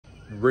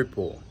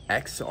Ripple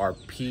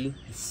XRP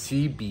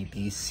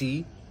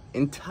CBDC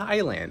in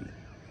Thailand.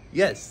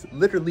 Yes,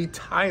 literally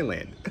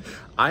Thailand.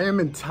 I am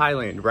in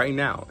Thailand right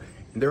now.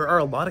 There are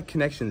a lot of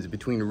connections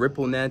between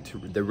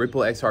RippleNet, the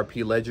Ripple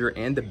XRP ledger,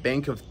 and the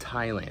Bank of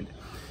Thailand.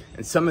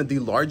 And some of the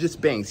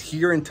largest banks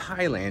here in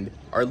Thailand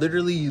are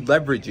literally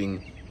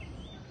leveraging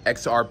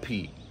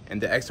XRP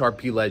and the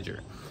XRP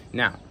ledger.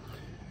 Now,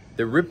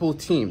 the Ripple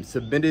team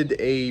submitted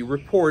a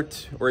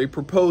report or a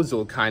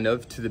proposal kind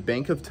of to the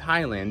Bank of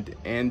Thailand,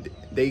 and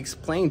they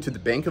explained to the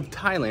Bank of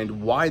Thailand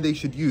why they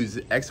should use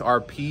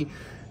XRP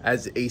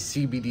as a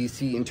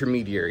CBDC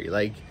intermediary,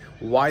 like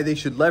why they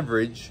should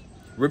leverage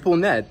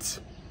RippleNet.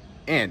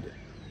 And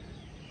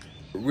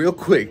real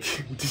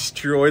quick,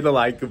 destroy the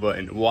like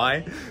button.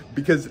 Why?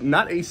 Because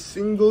not a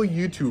single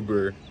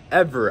YouTuber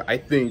ever, I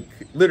think,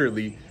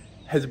 literally,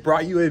 has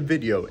brought you a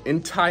video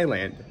in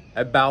Thailand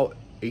about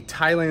a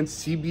Thailand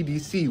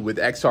CBDC with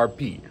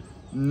XRP.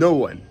 No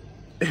one.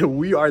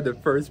 We are the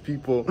first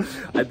people,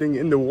 I think,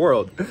 in the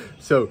world.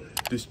 So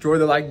destroy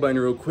the like button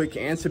real quick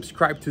and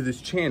subscribe to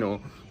this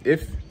channel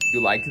if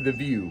you like the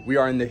view. We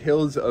are in the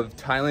hills of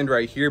Thailand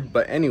right here.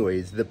 But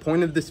anyways, the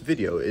point of this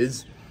video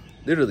is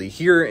literally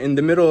here in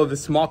the middle of a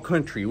small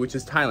country, which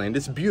is Thailand.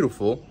 It's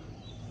beautiful.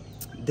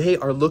 They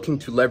are looking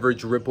to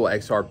leverage Ripple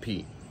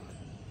XRP.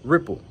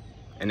 Ripple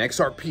and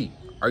XRP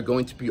are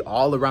going to be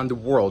all around the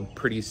world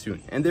pretty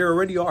soon. And they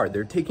already are.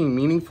 They're taking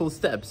meaningful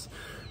steps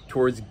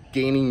towards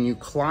gaining new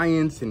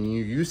clients and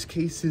new use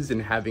cases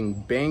and having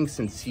banks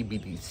and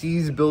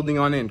CBDCs building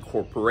on it and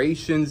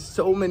corporations,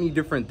 so many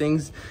different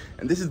things.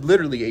 And this is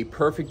literally a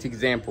perfect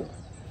example.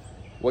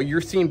 What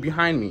you're seeing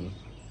behind me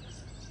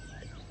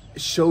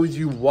shows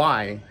you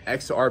why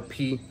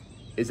XRP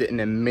is an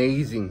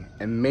amazing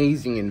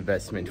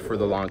investment for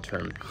the long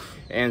term.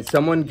 And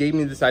someone gave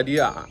me this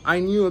idea.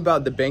 I knew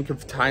about the Bank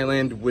of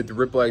Thailand with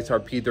Ripple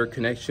XRP, their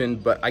connection,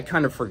 but I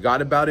kind of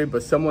forgot about it.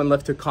 But someone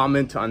left a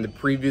comment on the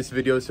previous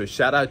video, so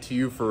shout out to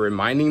you for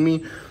reminding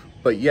me.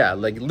 But yeah,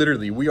 like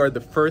literally, we are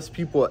the first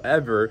people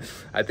ever,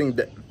 I think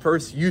the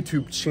first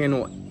YouTube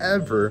channel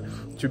ever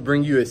to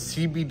bring you a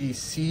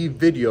CBDC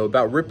video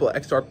about Ripple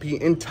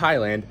XRP in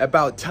Thailand,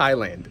 about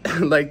Thailand.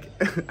 Like,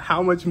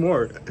 how much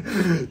more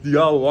do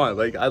y'all want?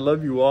 Like, I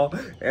love you all.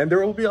 And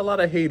there will be a lot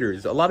of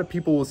haters. A lot of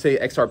people will say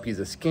XRP is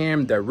a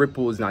scam, that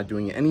Ripple is not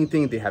doing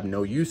anything. They have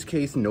no use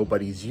case.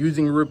 Nobody's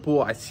using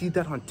Ripple. I see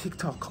that on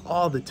TikTok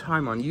all the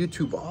time, on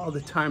YouTube all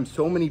the time.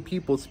 So many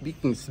people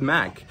speaking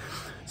smack.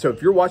 So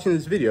if you're watching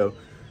this video,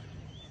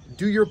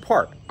 do your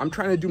part. I'm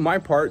trying to do my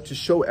part to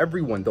show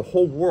everyone, the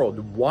whole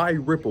world, why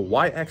Ripple,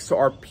 why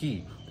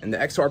XRP, and the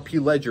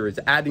XRP ledger is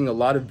adding a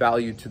lot of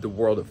value to the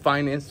world of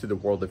finance, to the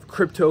world of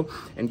crypto.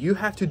 And you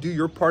have to do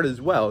your part as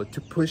well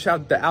to push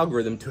out the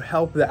algorithm, to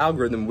help the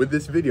algorithm with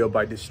this video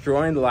by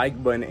destroying the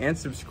like button and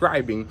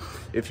subscribing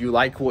if you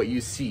like what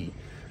you see.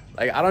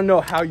 Like, I don't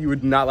know how you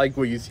would not like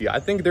what you see. I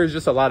think there's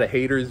just a lot of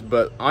haters,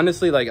 but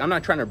honestly, like, I'm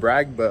not trying to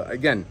brag, but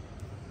again,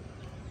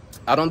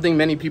 I don't think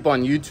many people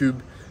on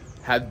YouTube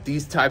have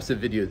these types of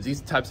videos,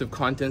 these types of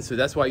content. So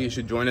that's why you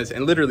should join us.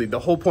 And literally the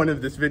whole point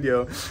of this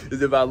video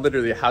is about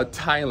literally how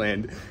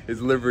Thailand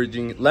is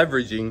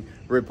leveraging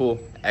Ripple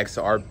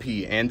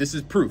XRP. And this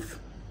is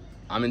proof.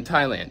 I'm in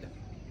Thailand.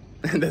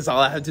 And that's all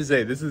I have to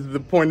say. This is the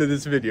point of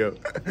this video.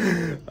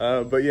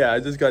 But yeah,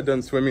 I just got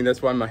done swimming.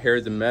 That's why my hair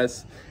is a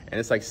mess. And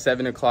it's like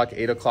 7 o'clock,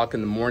 8 o'clock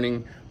in the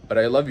morning. But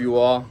I love you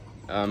all.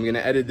 I'm going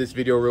to edit this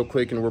video real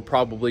quick and we're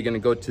probably going to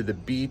go to the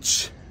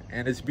beach.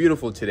 And it's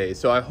beautiful today.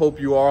 So I hope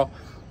you all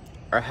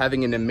are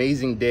having an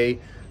amazing day.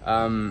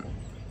 I'm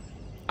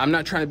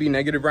not trying to be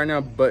negative right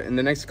now, but in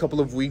the next couple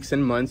of weeks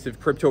and months,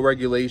 if crypto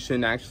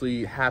regulation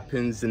actually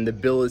happens and the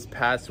bill is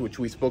passed, which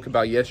we spoke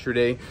about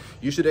yesterday,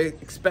 you should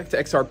expect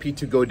XRP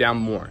to go down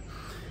more.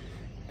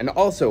 And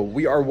also,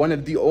 we are one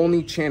of the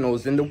only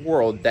channels in the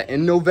world that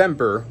in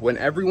November, when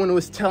everyone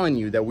was telling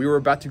you that we were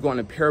about to go on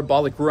a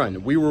parabolic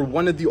run, we were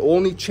one of the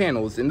only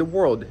channels in the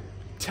world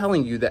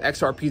telling you that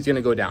XRP is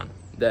gonna go down.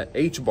 That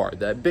HBAR,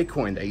 that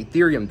Bitcoin, that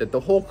Ethereum, that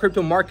the whole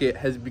crypto market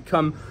has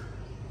become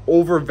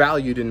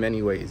overvalued in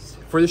many ways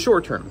for the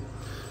short term.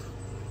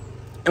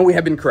 And we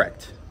have been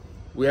correct.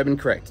 We have been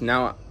correct.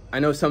 Now, I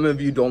know some of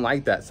you don't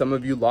like that. Some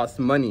of you lost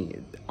money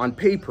on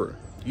paper.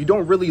 You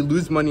don't really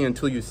lose money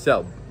until you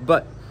sell.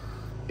 But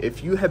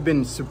if you have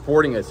been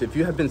supporting us, if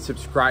you have been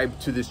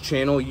subscribed to this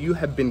channel, you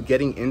have been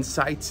getting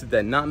insights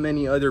that not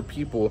many other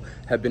people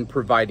have been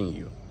providing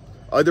you.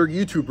 Other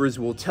YouTubers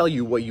will tell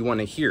you what you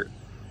want to hear,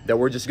 that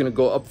we're just going to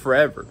go up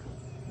forever.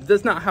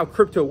 That's not how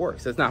crypto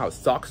works. That's not how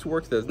stocks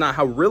works. That's not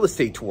how real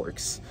estate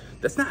works.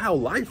 That's not how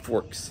life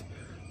works.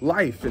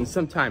 Life, and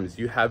sometimes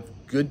you have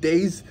good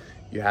days,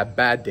 you have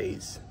bad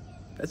days.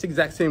 That's the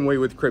exact same way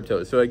with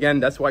crypto. So again,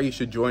 that's why you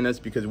should join us,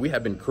 because we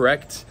have been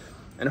correct,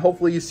 and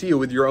hopefully you see it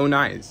with your own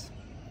eyes.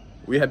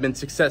 We have been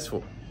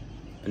successful,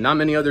 and not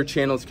many other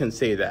channels can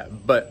say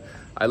that. But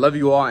I love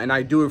you all, and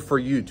I do it for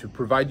you, to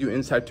provide you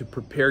insight, to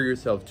prepare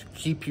yourself, to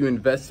keep you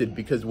invested,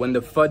 because when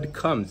the FUD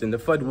comes, and the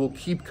FUD will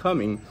keep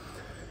coming,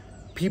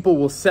 people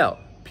will say,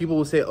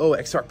 oh,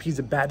 XRP is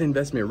a bad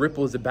investment,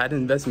 Ripple is a bad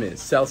investment,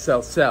 sell,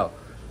 sell, sell.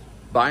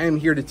 But I am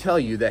here to tell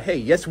you that, hey,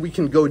 yes, we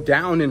can go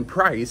down in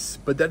price,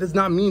 but that does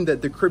not mean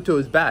that the crypto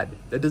is bad.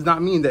 That does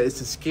not mean that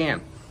it's a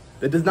scam.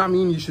 That does not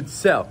mean you should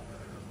sell.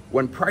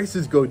 When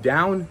prices go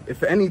down,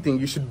 if anything,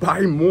 you should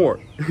buy more.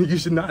 You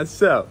should not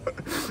sell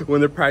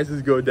when the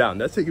prices go down.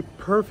 That's a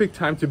perfect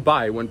time to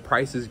buy, when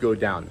prices go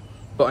down.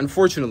 But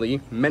unfortunately,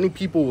 many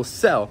people will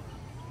sell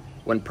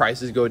when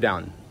prices go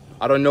down.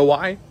 I don't know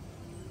why,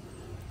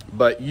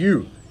 but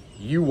you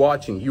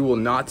watching, you will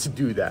not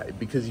do that,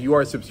 because you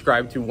are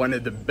subscribed to one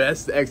of the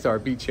best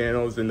XRP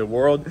channels in the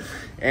world.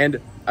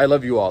 And I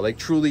love you all. Like,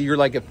 truly, you're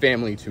like a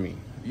family to me.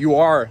 You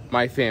are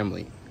my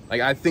family.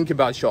 Like, I think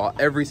about y'all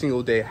every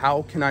single day.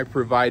 How can I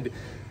provide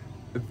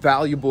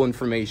valuable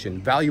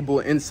information, valuable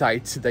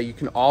insights that you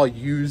can all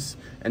use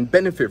and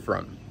benefit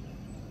from?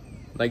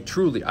 Like,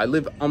 truly, I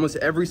live almost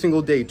every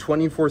single day,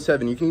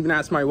 24/7. You can even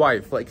ask my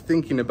wife, like,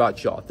 thinking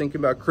about y'all, thinking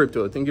about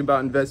crypto, thinking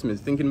about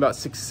investments, thinking about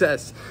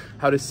success,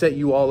 how to set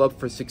you all up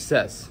for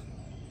success.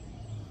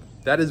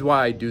 That is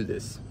why I do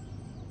this.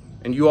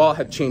 And you all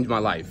have changed my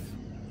life.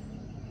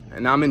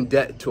 And I'm in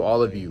debt to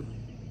all of you.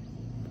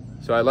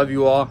 So I love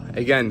you all.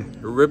 Again,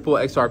 Ripple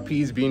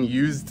XRP is being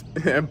used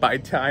by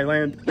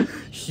Thailand,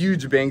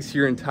 huge banks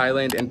here in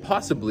Thailand, and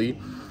possibly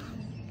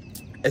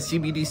a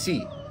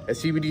CBDC. A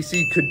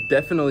CBDC could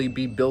definitely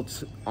be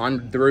built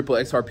on the Ripple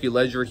XRP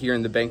ledger here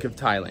in the Bank of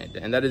Thailand,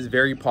 and that is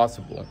very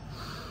possible.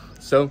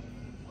 So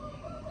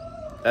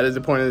that is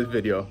the point of this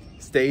video.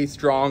 Stay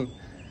strong,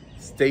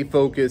 stay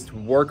focused,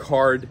 work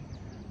hard,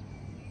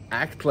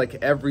 act like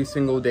every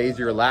single day is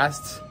your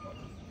last,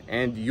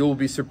 and you'll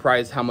be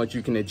surprised how much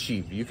you can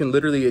achieve. You can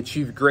literally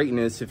achieve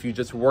greatness if you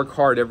just work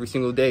hard every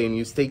single day and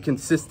you stay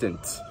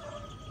consistent.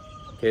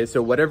 Okay,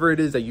 so whatever it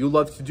is that you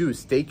love to do,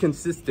 stay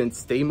consistent,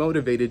 stay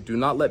motivated. Do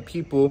not let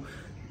people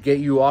get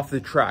you off the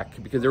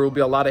track, because there will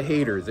be a lot of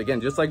haters.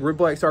 Again, just like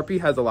Ripple XRP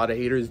has a lot of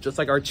haters, just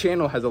like our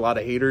channel has a lot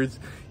of haters,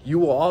 you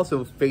will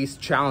also face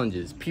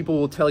challenges. People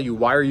will tell you,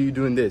 why are you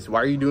doing this? Why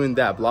are you doing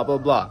that? Blah, blah,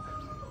 blah.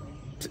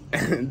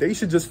 They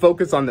should just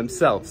focus on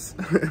themselves.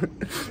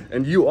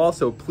 And you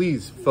also,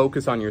 please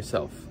focus on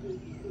yourself.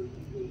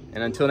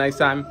 And until next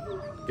time,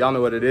 y'all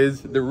know what it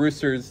is. The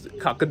rooster's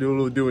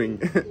cock-a-doodle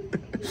doing.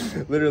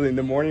 Literally in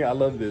the morning, I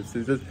love this.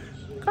 It's just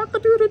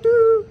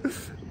cock-a-doodle-doo.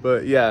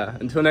 But yeah,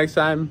 until next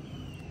time,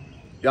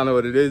 y'all know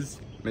what it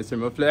is. Mr.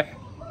 Mufleh.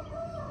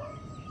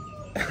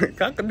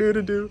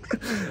 Cock-a-doodle-doo.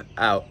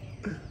 Out.